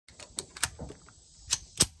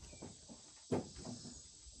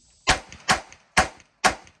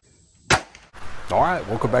Alright,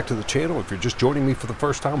 welcome back to the channel. If you're just joining me for the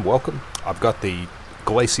first time, welcome. I've got the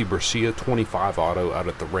Galesi Brescia 25 Auto out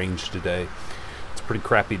at the range today. It's a pretty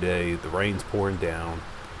crappy day. The rain's pouring down.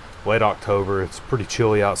 Late October, it's pretty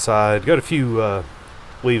chilly outside. Got a few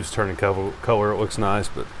leaves turning color. It looks nice,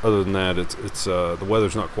 but other than that, it's the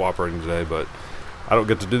weather's not cooperating today, but I don't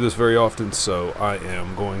get to do this very often, so I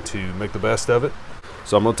am going to make the best of it.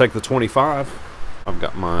 So I'm going to take the 25. I've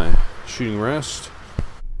got my shooting rest,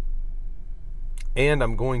 and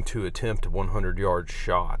I'm going to attempt a 100-yard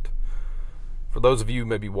shot. For those of you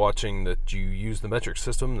maybe watching that you use the metric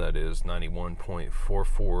system, that is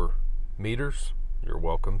 91.44 meters. You're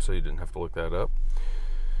welcome, so you didn't have to look that up.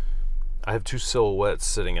 I have two silhouettes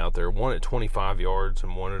sitting out there, one at 25 yards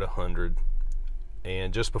and one at 100.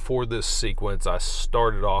 And just before this sequence, I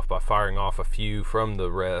started off by firing off a few from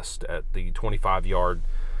the rest at the 25-yard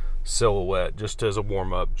silhouette, just as a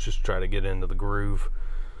warm-up, just try to get into the groove.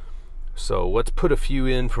 So let's put a few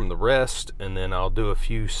in from the rest, and then I'll do a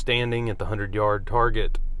few standing at the 100-yard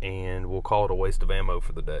target, and we'll call it a waste of ammo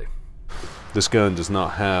for the day. This gun does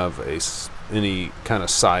not have any kind of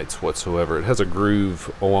sights whatsoever. It has a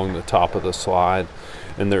groove along the top of the slide,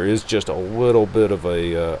 and there is just a little bit of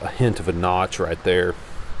a hint of a notch right there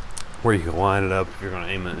where you can line it up if you're going to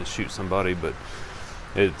aim it and shoot somebody, but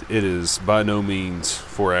it is by no means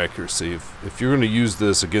for accuracy. If you're going to use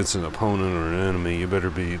this against an opponent or an enemy,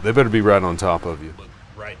 they better be right on top of you. Look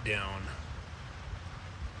right down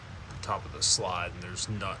the top of the slide, and there's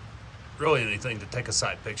not really anything to take a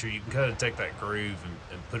sight picture. You can kind of take that groove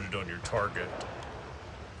and put it on your target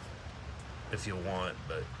if you want,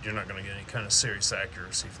 but you're not going to get any kind of serious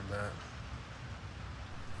accuracy from that.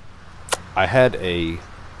 I had a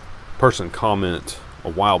person comment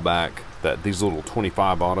a while back that these little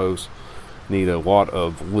 25 autos need a lot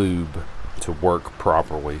of lube to work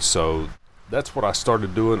properly, so that's what I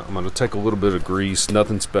started doing. I'm going to take a little bit of grease,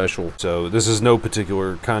 nothing special. So this is no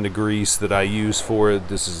particular kind of grease that I use for it.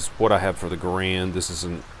 This is what I have for the Garand. This is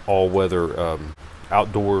an all-weather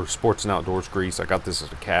outdoor sports and outdoors grease. I got this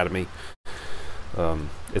at Academy.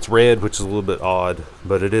 It's red, which is a little bit odd,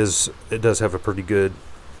 but it does have a pretty good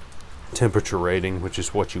temperature rating, which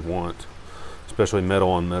is what you want, especially metal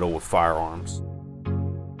on metal with firearms.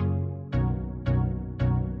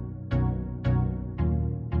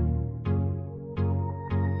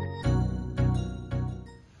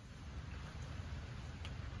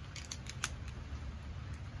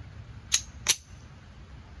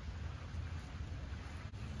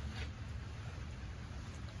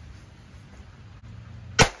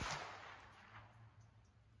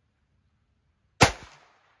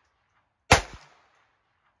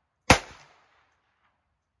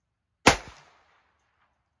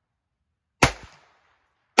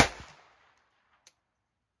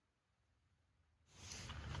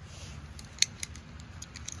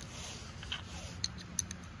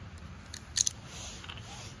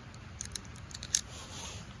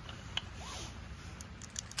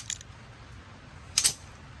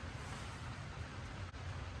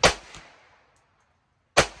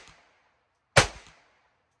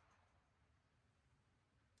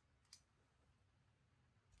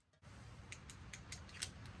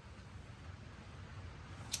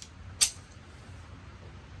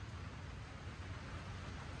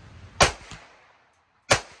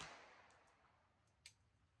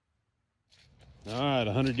 All right,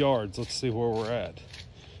 100 yards. Let's see where we're at.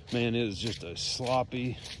 Man, it is just a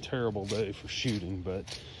sloppy, terrible day for shooting,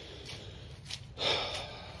 but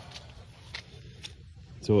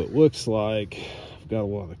so it looks like I've got a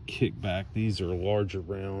lot of kickback. These are larger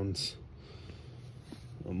rounds.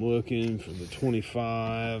 I'm looking for the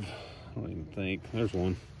 25. I don't even think there's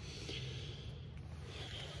one.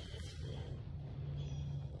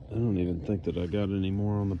 I don't even think that I got any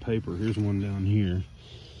more on the paper. Here's one down here.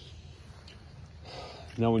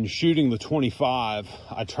 Now, when you're shooting the 25,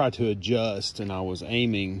 I try to adjust, and I was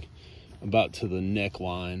aiming about to the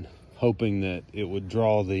neckline, hoping that it would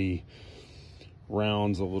draw the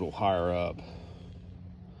rounds a little higher up.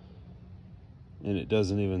 And it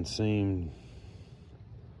doesn't even seem.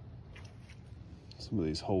 Some of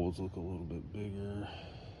these holes look a little bit bigger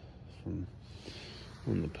from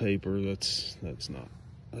on the paper. That's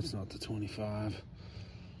not the 25.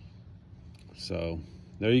 So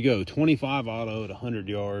there you go, 25 auto at 100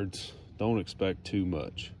 yards. Don't expect too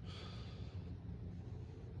much.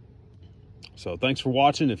 So thanks for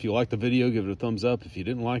watching. If you liked the video, give it a thumbs up. If you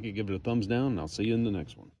didn't like it, give it a thumbs down, and I'll see you in the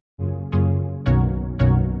next one.